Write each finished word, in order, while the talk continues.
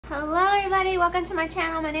Hello everybody, welcome to my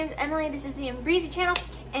channel. My name is Emily, this is the Breezy channel,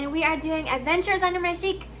 and we are doing Adventures Under My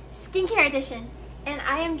Sink Skincare Edition. And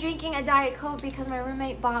I am drinking a Diet Coke because my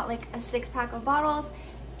roommate bought like a 6-pack of bottles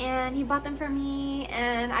and he bought them for me,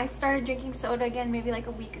 and I started drinking soda again maybe like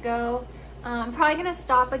a week ago. I'm probably gonna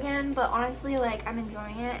stop again, but honestly like I'm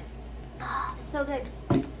enjoying it. It's so good.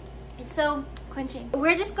 It's so quenching.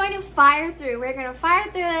 We're just going to fire through. We're gonna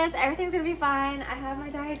fire through this. Everything's gonna be fine. I have my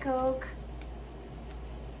Diet Coke.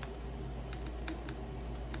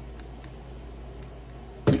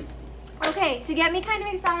 Okay, to get me kind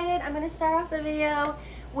of excited, I'm gonna start off the video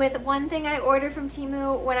with one thing I ordered from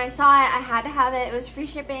Temu. When I saw it, I had to have it. It was free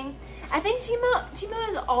shipping. I think Temu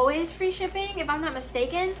is always free shipping, if I'm not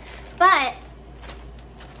mistaken. But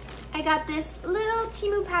I got this little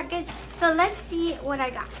Temu package. So let's see what I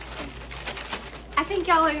got. I think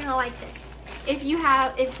y'all are gonna like this. If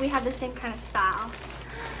we have the same kind of style.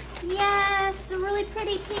 Yes, it's a really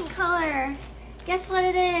pretty pink color. Guess what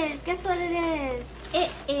it is? Guess what it is? It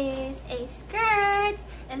is a skirt,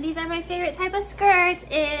 and these are my favorite type of skirts.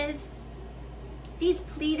 Is these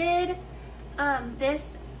pleated,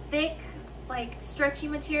 this thick, like stretchy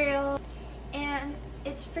material, and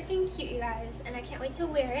it's freaking cute, you guys. And I can't wait to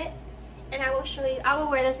wear it. And I will show you. I will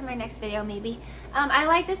wear this in my next video, maybe. I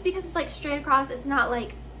like this because it's like straight across. It's not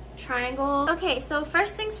like triangle. Okay, so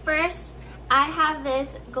first things first. I have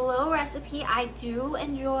this Glow recipe. I do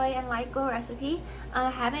enjoy and like Glow recipe. I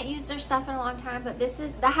haven't used their stuff in a long time, but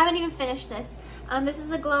I haven't even finished this. This is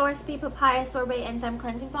the Glow recipe papaya sorbet enzyme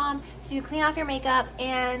cleansing balm. So you clean off your makeup,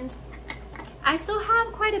 and I still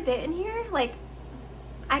have quite a bit in here. Like,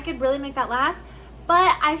 I could really make that last,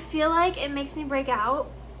 but I feel like it makes me break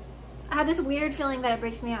out. I have this weird feeling that it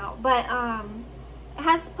breaks me out, but it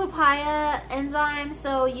has papaya enzyme,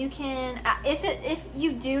 so you can, if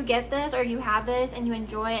you do get this or you have this and you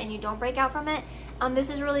enjoy it and you don't break out from it, this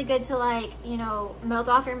is really good to, like, you know, melt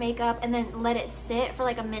off your makeup and then let it sit for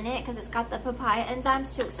like a minute because it's got the papaya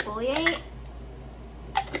enzymes to exfoliate.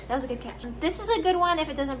 That was a good catch. This is a good one if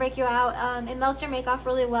it doesn't break you out. It melts your makeup off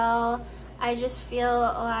really well. I just feel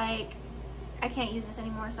like I can't use this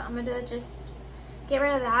anymore, so I'm gonna just get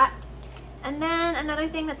rid of that. And then another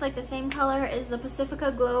thing that's like the same color is the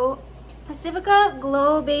Pacifica Glow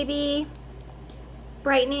Baby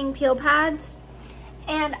Brightening Peel Pads.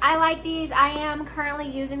 And I like these. I am currently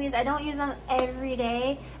using these. I don't use them every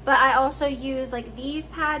day, but I also use like these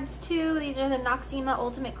pads too. These are the Noxzema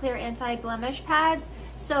Ultimate Clear Anti-Blemish Pads.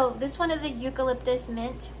 So this one is a eucalyptus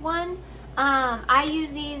mint one. I use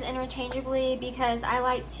these interchangeably because I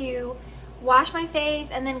like to wash my face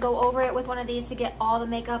and then go over it with one of these to get all the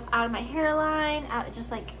makeup out of my hairline, out just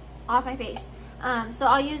like off my face. So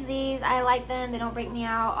I'll use these. I like them. They don't break me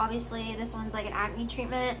out. Obviously, this one's like an acne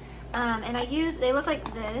treatment. And they look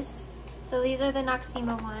like this. So these are the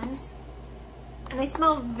Noxzema ones. And they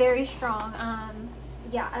smell very strong.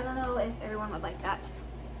 Yeah, I don't know if everyone would like that.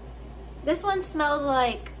 This one smells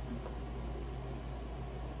like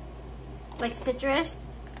citrus.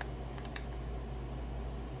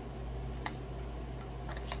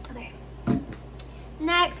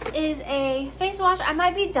 Next is a face wash. I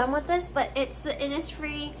might be done with this, but it's the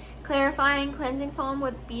Innisfree Clarifying Cleansing Foam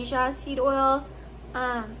with Bija Seed Oil.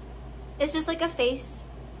 It's just like a face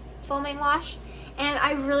foaming wash, and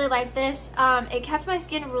I really like this. It kept my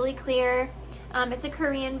skin really clear. It's a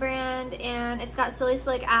Korean brand, and it's got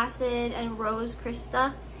salicylic acid and rose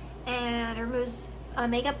crista, and it removes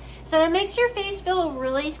makeup. So it makes your face feel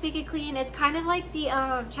really squeaky clean. It's kind of like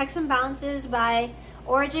the Checks and Balances by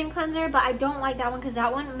Origin cleanser, but I don't like that one because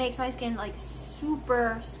that one makes my skin like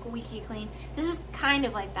super squeaky clean. This is kind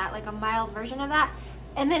of like that, like a mild version of that.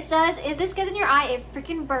 And if this gets in your eye, it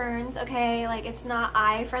freaking burns. Okay, like it's not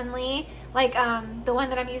eye friendly like the one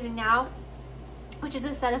that I'm using now, which is a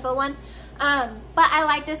Cetaphil one. But I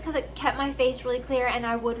like this because it kept my face really clear, and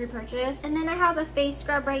I would repurchase. And then I have a face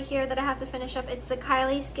scrub right here that I have to finish up. It's the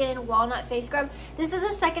Kylie Skin Walnut Face Scrub. This is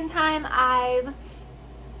the second time I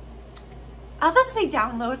was about to say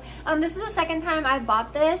download. This is the second time I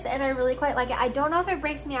bought this, and I really quite like it. I don't know if it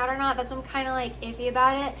breaks me out or not. That's what I'm kind of like iffy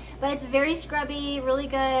about it. But it's very scrubby, really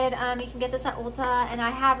good. You can get this at Ulta, and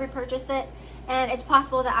I have repurchased it. And it's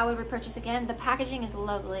possible that I would repurchase again. The packaging is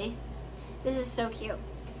lovely. This is so cute.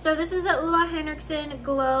 So this is the Ulla Henriksen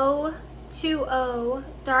Glow 2.0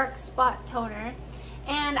 Dark Spot Toner.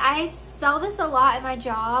 And I sell this a lot at my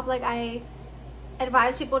job. Like, I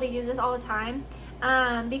advise people to use this all the time.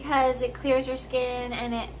 Because it clears your skin,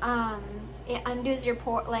 and it undoes your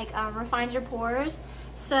refines your pores.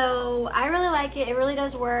 So I really like it. It really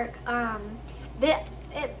does work.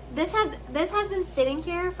 this has been sitting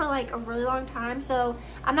here for like a really long time, so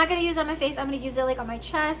I'm not gonna use it on my face. I'm gonna use it like on my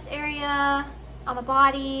chest area, on the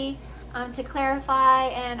body, to clarify,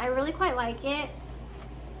 and I really quite like it.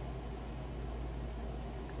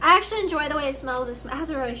 I actually enjoy the way it smells. It has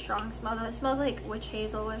a really strong smell though. It smells like witch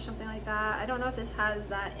hazel or something like that. I don't know if this has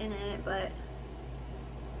that in it, but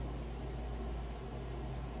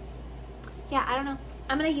yeah, I don't know.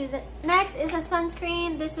 I'm gonna use it. Next is a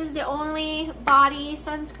sunscreen. This is the only body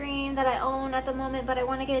sunscreen that I own at the moment, but I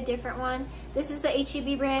want to get a different one. This is the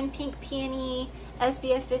H-E-B brand Pink Peony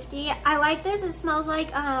SPF 50. I like this. It smells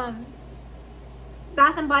like Bath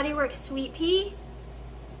and Body Works Sweet Pea.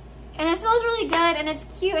 And it smells really good and it's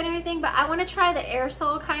cute and everything, but I want to try the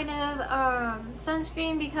aerosol kind of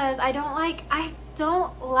sunscreen because I don't like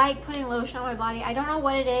putting lotion on my body. I don't know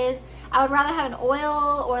what it is. I would rather have an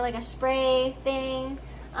oil or like a spray thing.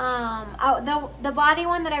 The body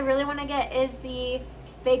one that I really want to get is the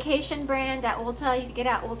Vacation brand at Ulta. You can get it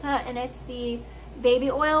at Ulta, and it's the baby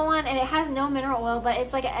oil one, and it has no mineral oil, but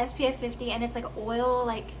it's like an SPF 50 and it's like oil,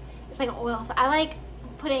 like it's like an oil. So I like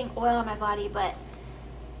putting oil on my body, but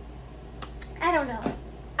I don't know.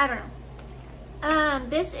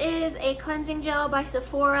 This is a cleansing gel by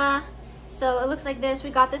Sephora. So it looks like this.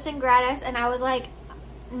 We got this in gratis, and I was like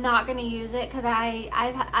not gonna use it because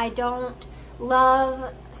I don't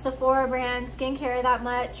love Sephora brand skincare that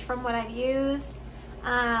much from what I've used.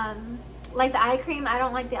 Like the eye cream, I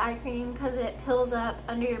don't like the eye cream because it pills up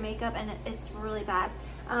under your makeup and it's really bad.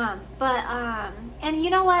 And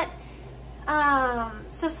you know what?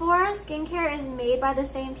 Sephora skincare is made by the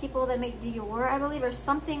same people that make Dior, I believe, or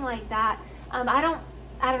something like that. I don't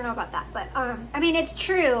know about that, but I mean, it's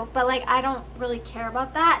true, but like I don't really care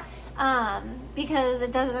about that because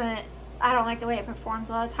it doesn't, I don't like the way it performs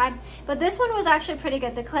a lot of the time. But this one was actually pretty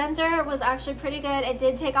good. The cleanser was actually pretty good. It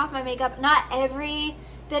did take off my makeup, not every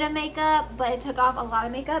bit of makeup, but it took off a lot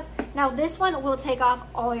of makeup. Now this one will take off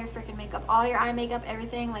all your freaking makeup, all your eye makeup,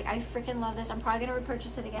 everything. Like I freaking love this. I'm probably gonna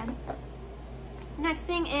repurchase it again. Next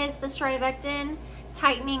thing is the Strivectin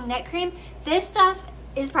Tightening Neck Cream. This stuff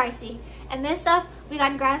is pricey, and this stuff we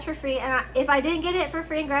got in gratis for free, and if I didn't get it for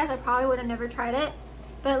free in gratis, I probably would have never tried it.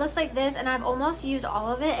 But it looks like this, and I've almost used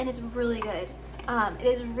all of it, and it's really good. It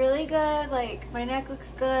is really good. Like, my neck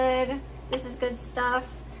looks good. This is good stuff.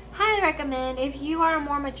 Highly recommend. If you are a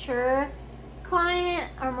more mature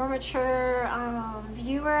client or more mature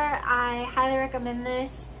viewer, I highly recommend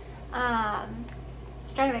this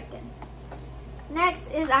Strivectin.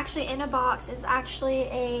 Next is actually in a box. It's actually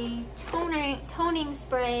a toning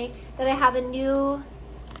spray that I have a new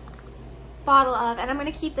bottle of, and I'm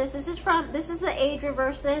gonna keep this. This is the Age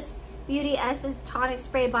Reversus Beauty Essence Tonic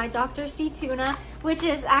Spray by Dr. C. Tuna, which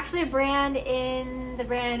is actually a brand in the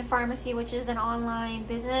brand pharmacy, which is an online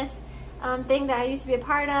business thing that I used to be a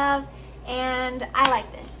part of, and I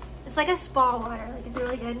like this. It's like a spa water, like it's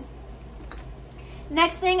really good.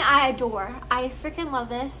 Next thing I adore, I freaking love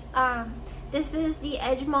this. This is the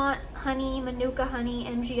Edgemont Honey Manuka Honey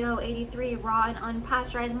MGO 83 raw and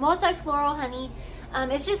unpasteurized multi-floral honey.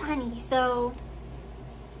 It's just honey, so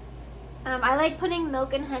I like putting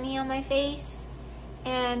milk and honey on my face,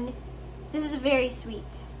 and this is very sweet.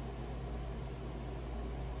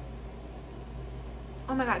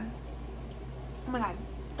 Oh my god. Oh my god.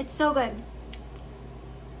 It's so good.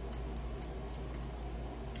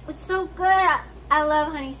 It's so good. I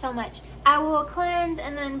love honey so much. I will cleanse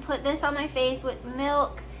and then put this on my face with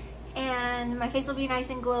milk, and my face will be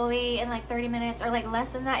nice and glowy in like 30 minutes or like less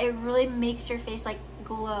than that. It really makes your face like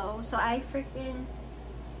glow. So I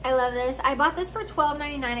love this. I bought this for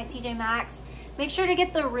 $12.99 at TJ Maxx. Make sure to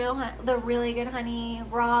get the really good honey,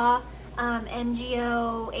 raw,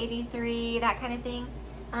 MGO 83, that kind of thing.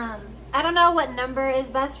 I don't know what number is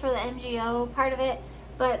best for the MGO part of it,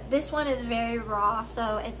 but this one is very raw,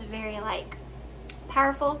 so it's very like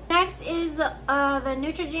powerful. Next is the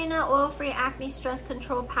Neutrogena Oil-Free Acne Stress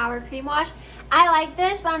Control Power Cream Wash. I like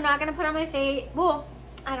this, but I'm not gonna put it on my face. Well,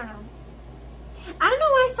 I don't know. I don't know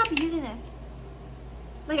why I stopped using this.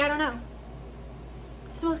 Like, I don't know.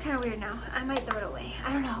 It smells kind of weird now. I might throw it away.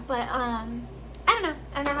 I don't know, but I don't know.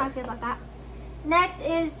 I don't know how I feel about that. Next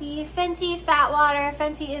is the Fenty Fat Water.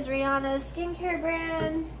 Fenty is Rihanna's skincare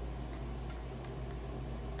brand.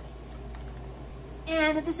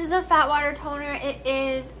 And this is a fat water toner. It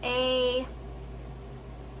is a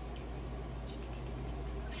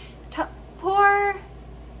pore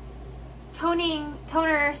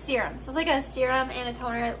toner serum. So it's like a serum and a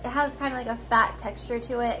toner. It has kind of like a fat texture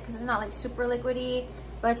to it because it's not like super liquidy,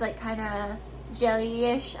 but it's like kind of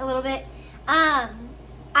jelly-ish a little bit. I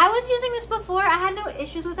was using this before. I had no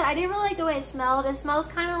issues with it. I didn't really like the way it smelled. It smells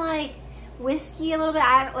kind of like whiskey a little bit.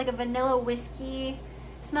 I don't like a vanilla whiskey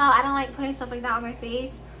smell. I don't like putting stuff like that on my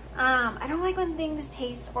face. I don't like when things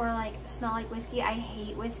taste or like smell like whiskey. I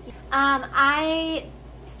hate whiskey. I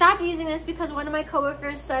stopped using this because one of my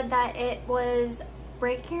coworkers said that it was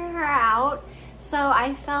breaking her out. So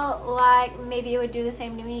I felt like maybe it would do the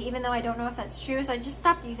same to me, even though I don't know if that's true. So I just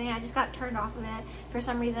stopped using it. I just got turned off of it for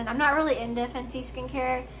some reason. I'm not really into fancy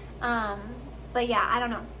skincare. But yeah, I don't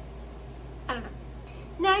know.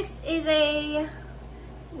 Next is a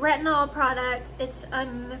retinol product. It's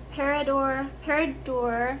Parador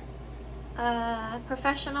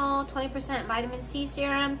Professional 20% Vitamin C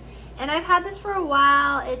Serum. And I've had this for a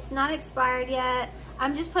while. It's not expired yet.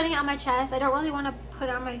 I'm just putting it on my chest. I don't really want to put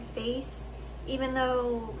it on my face, even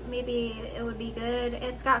though maybe it would be good.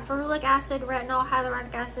 It's got ferulic acid, retinol,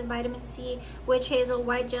 hyaluronic acid, vitamin C, witch hazel,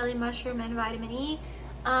 white jelly, mushroom, and vitamin E.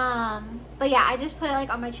 But yeah, I just put it like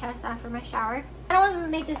on my chest after my shower. I don't want to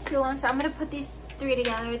make this too long, so I'm going to put these 3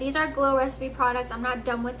 together. These are Glow Recipe products. I'm not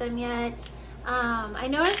done with them yet. I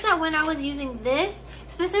noticed that when I was using this,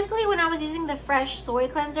 specifically when I was using the Fresh Soy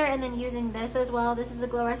Cleanser and then using this as well, this is the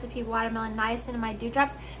Glow Recipe Watermelon Niacinamide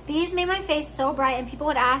Dewdrops. These made my face so bright, and people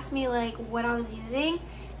would ask me like what I was using.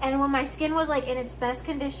 And when my skin was like in its best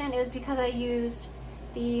condition, it was because I used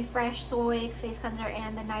the Fresh Soy Face Cleanser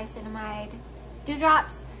and the Niacinamide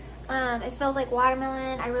Dewdrops. It smells like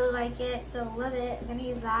watermelon. I really like it, so love it. I'm gonna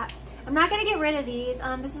use that. I'm not gonna get rid of these.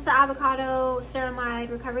 This is the Avocado Ceramide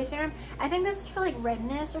Recovery Serum. I think this is for like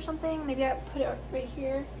redness or something. Maybe I put it right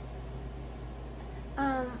here.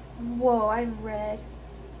 Whoa, I'm red.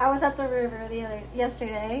 I was at the river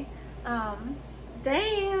yesterday. Damn,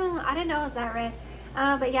 I didn't know it was that red.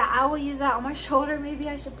 But yeah, I will use that on my shoulder. Maybe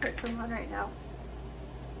I should put some on right now.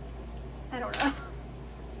 I don't know.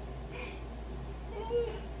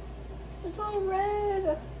 It's all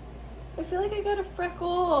red. I feel like I got a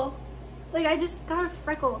freckle. Like I just got a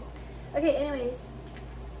freckle. Okay, anyways.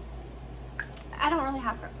 I don't really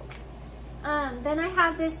have freckles. Then I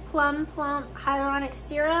have this Plum Plump Hyaluronic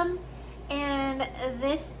Serum. And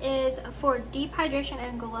this is for deep hydration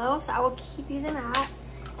and glow. So I will keep using that.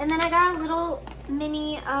 And then I got a little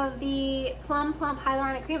mini of the Plum Plump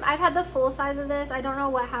Hyaluronic Cream. I've had the full size of this. I don't know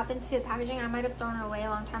what happened to the packaging. I might have thrown it away a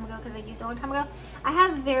long time ago because I used it a long time ago. I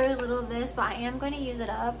have very little of this, but I am going to use it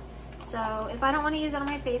up. So if I don't want to use it on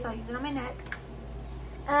my face, I'll use it on my neck.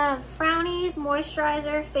 Frownies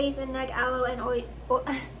Moisturizer Face and Neck Aloe and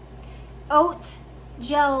Oat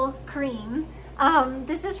Gel Cream.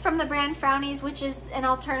 This is from the brand Frownies, which is an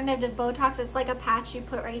alternative to Botox. It's like a patch you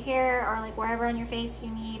put right here or like wherever on your face you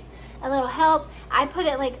need a little help. I put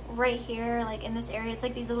it like right here, like in this area. It's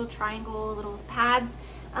like these little triangle little pads.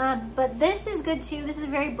 But this is good too. This is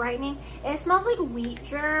very brightening. It smells like wheat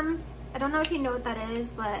germ. I don't know if you know what that is,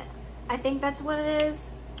 but I think that's what it is.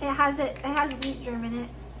 It has wheat germ in it.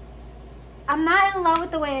 I'm not in love with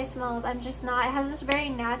the way it smells. I'm just not. It has this very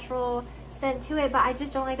natural scent to it, but I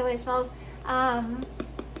just don't like the way it smells.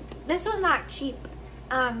 This was not cheap,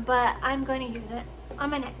 but I'm going to use it on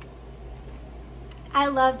my neck. I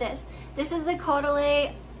love this. This is the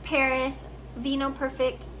Caudalie Paris Vino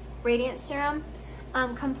Perfect Radiant Serum,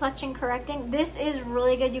 complexion correcting. This is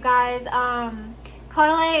really good, you guys.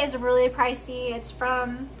 Caudalie is really pricey. It's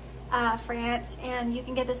from France, and you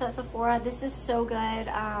can get this at Sephora. This is so good.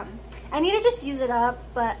 I need to just use it up,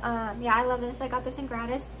 but yeah, I love this. I got this in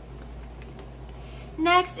gratis.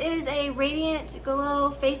 Next is a Radiant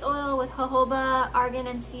Glow Face Oil with jojoba, argan,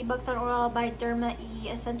 and sea buckthorn oil by Derma E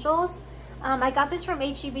Essentials. I got this from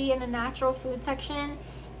H-E-B in the natural food section,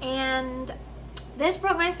 and this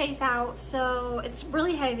broke my face out, so it's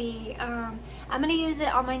really heavy. I'm going to use it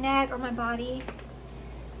on my neck or my body.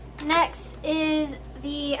 Next is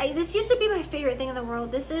this used to be my favorite thing in the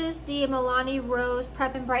world. This is the Milani Rose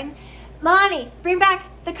Prep and Brighten. Milani, bring back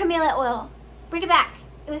the Camellia oil. Bring it back.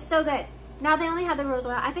 It was so good. Now they only have the rose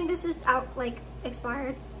oil. I think this is out, like,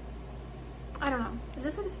 expired. I don't know. Is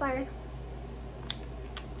this expired?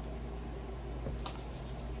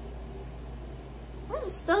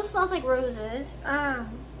 It still smells like roses. I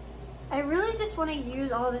really just want to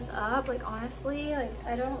use all this up, like, honestly. Like,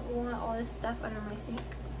 I don't want all this stuff under my sink.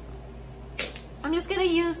 I'm just going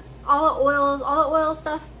to use all the oils, all the oil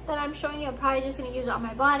stuff that I'm showing you. I'm probably just going to use it on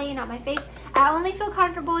my body, not my face. I only feel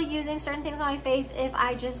comfortable using certain things on my face if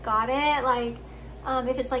I just got it. Like,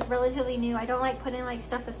 if it's like relatively new. I don't like putting like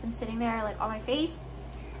stuff that's been sitting there like on my face.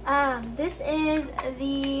 This is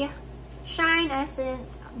the Shine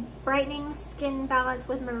Essence Brightening Skin Balance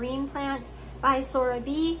with Marine Plants by Sora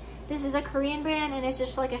B. This is a Korean brand, and it's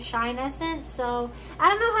just like a shine essence. So I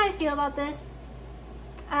don't know how I feel about this.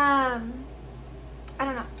 I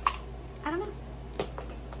don't know.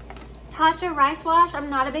 Tatcha Rice Wash, I'm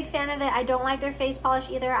not a big fan of it. I don't like their face polish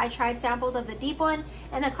either. I tried samples of the deep one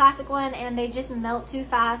and the classic one, and they just melt too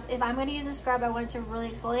fast. If I'm going to use a scrub, I want it to really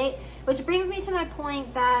exfoliate, which brings me to my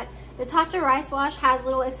point that the Tatcha Rice Wash has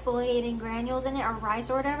little exfoliating granules in it, or rice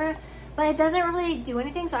or whatever, but it doesn't really do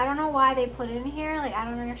anything, so I don't know why they put it in here. Like, I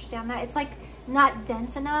don't understand that. It's like not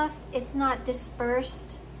dense enough. It's not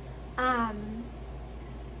dispersed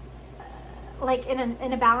like in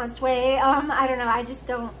a balanced way. I don't know. I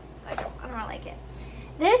don't really like it.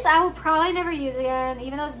 This I will probably never use again,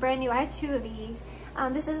 even though it's brand new. I have 2 of these.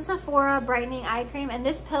 This is a Sephora brightening eye cream, and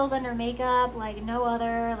this pills under makeup like no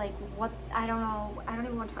other. Like, what? I don't know. I don't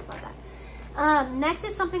even want to talk about that. Next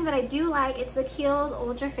is something that I do like. It's the Kiehl's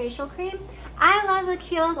Ultra Facial Cream. I love the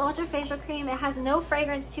Kiehl's Ultra Facial Cream. It has no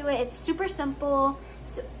fragrance to it. It's super simple.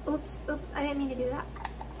 So, oops, I didn't mean to do that.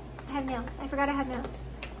 I have nails. I forgot I have nails.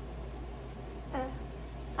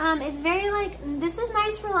 It's very like, this is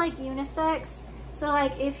nice for like unisex. So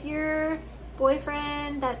like if your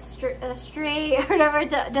boyfriend that's straight or whatever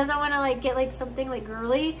doesn't want to like get like something like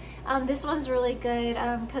girly, this one's really good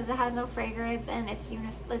because it has no fragrance and it's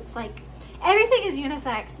like everything is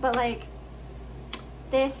unisex, but like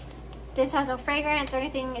this has no fragrance or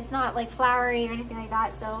anything. It's not like flowery or anything like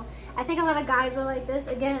that. So I think a lot of guys will like this.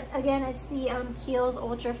 Again, it's the Kiehl's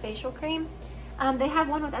Ultra Facial Cream. They have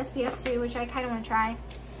one with SPF too, which I kind of want to try.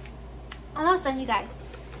 Almost done, you guys.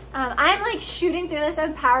 I'm like shooting through this,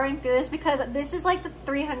 I'm powering through this because this is like the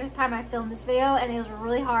 300th time I filmed this video, and it was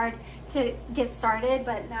really hard to get started,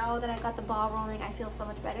 but now that I got the ball rolling, I feel so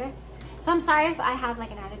much better. So I'm sorry if I have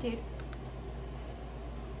like an attitude.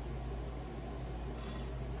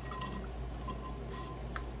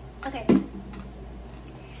 Okay.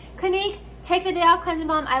 Clinique Take the Day Off Cleansing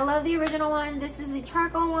Balm. I love the original one. This is the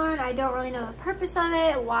charcoal one. I don't really know the purpose of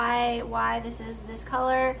it, why this is this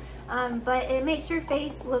color, but it makes your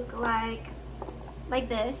face look like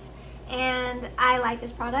this, and I like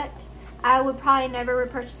this product. I would probably never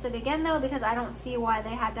repurchase it again though, because I don't see why they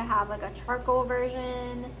had to have like a charcoal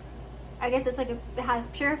version. I guess it's like it has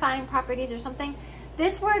purifying properties or something.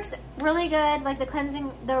 This works really good, like the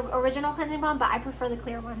original cleansing balm, but I prefer the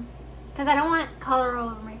clear one because I don't want color all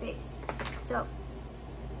over my face. So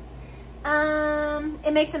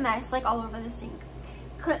it makes a mess like all over the sink.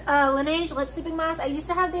 Laneige lip sleeping mask. I used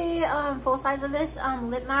to have the full size of this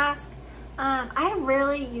lip mask. I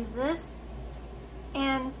rarely use this,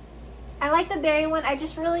 and I like the berry one. I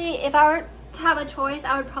just really, if I were to have a choice,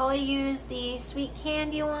 I would probably use the sweet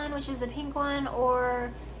candy one, which is the pink one,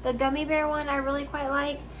 or the gummy bear one. I really quite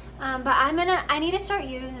like. But I need to start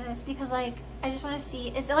using this because like I just want to see.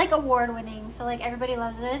 It's like award winning, so like everybody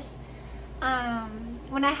loves this.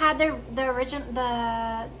 When I had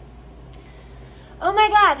oh my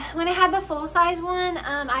god, when I had the full size one,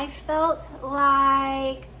 I felt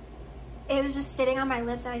like it was just sitting on my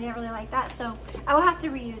lips and I didn't really like that, so I will have to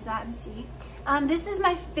reuse that and see. This is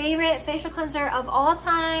my favorite facial cleanser of all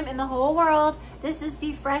time in the whole world. This is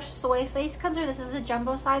the Fresh Soy Face Cleanser. This is a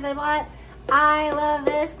jumbo size I bought. I love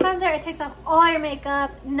this cleanser. It takes off all your makeup,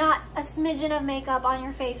 not a smidgen of makeup on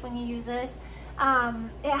your face when you use this.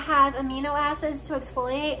 It has amino acids to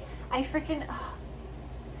exfoliate. I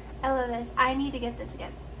love this. I need to get this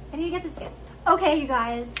again. Okay, you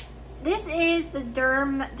guys. This is the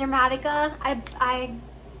Dermatica. I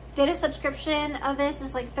did a subscription of this.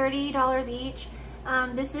 It's like $30 each.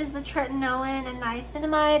 This is the tretinoin and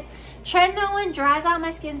niacinamide. Tretinoin dries out my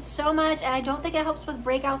skin so much, and I don't think it helps with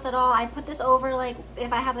breakouts at all. I put this over like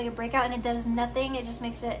if I have like a breakout, and it does nothing. It just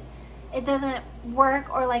makes it doesn't work,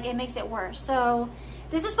 or like it makes it worse. So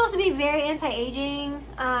this is supposed to be very anti-aging,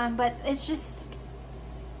 but it's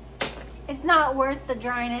not worth the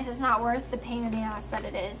dryness. It's not worth the pain in the ass that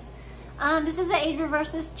it is. This is the Age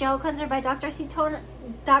Reverses Gel Cleanser by Dr. Citona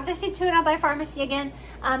by Pharmacy again.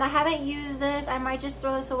 I haven't used this. I might just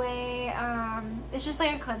throw this away. It's just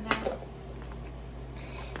like a cleanser.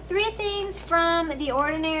 3 things from The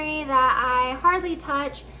Ordinary that I hardly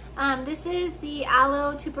touch. This is the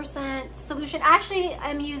Aloe 2% solution. Actually,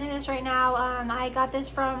 I'm using this right now. I got this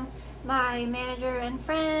from my manager and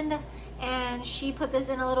friend, and she put this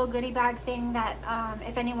in a little goodie bag thing that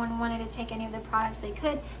if anyone wanted to take any of the products, they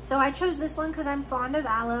could. So I chose this one because I'm fond of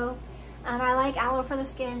aloe. I like aloe for the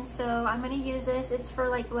skin, so I'm going to use this. It's for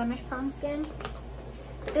like blemish prone skin.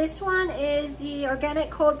 This one is the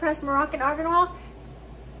Organic Cold Pressed Moroccan Argan Oil.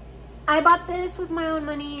 I bought this with my own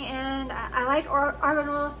money, and I like argan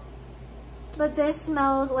oil, but this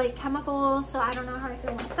smells like chemicals, so I don't know how I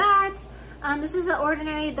feel about that. This is The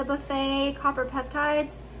Ordinary, the Buffet Copper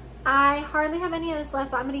Peptides. I hardly have any of this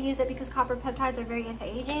left, but I'm going to use it because copper peptides are very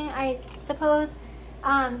anti-aging, I suppose.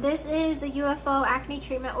 This is the UFO Acne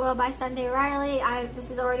Treatment Oil by Sunday Riley. This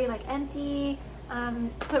is already like empty,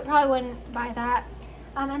 but probably wouldn't buy that.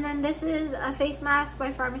 And then this is a face mask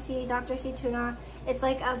by Pharmacy, Dr. C Tuna. It's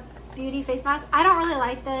like a beauty face mask. I don't really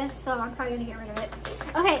like this, so I'm probably gonna get rid of it.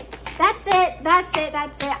 Okay, that's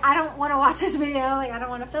it. I don't want to watch this video. Like, I don't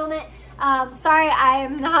want to film it. Sorry, I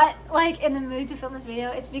am not like in the mood to film this video.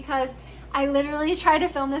 It's because I literally tried to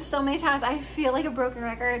film this so many times. I feel like a broken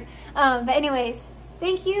record. But anyways,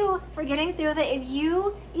 thank you for getting through with it. If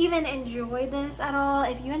you even enjoyed this at all,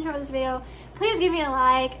 if you enjoyed this video, please give me a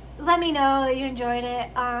like. Let me know that you enjoyed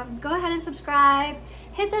it. Go ahead and subscribe.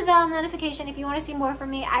 Hit the bell notification if you want to see more from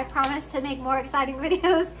me. I promise to make more exciting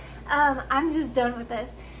videos. I'm just done with this.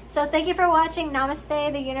 So thank you for watching.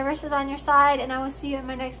 Namaste. The universe is on your side, and I will see you in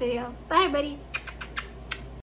my next video. Bye, everybody.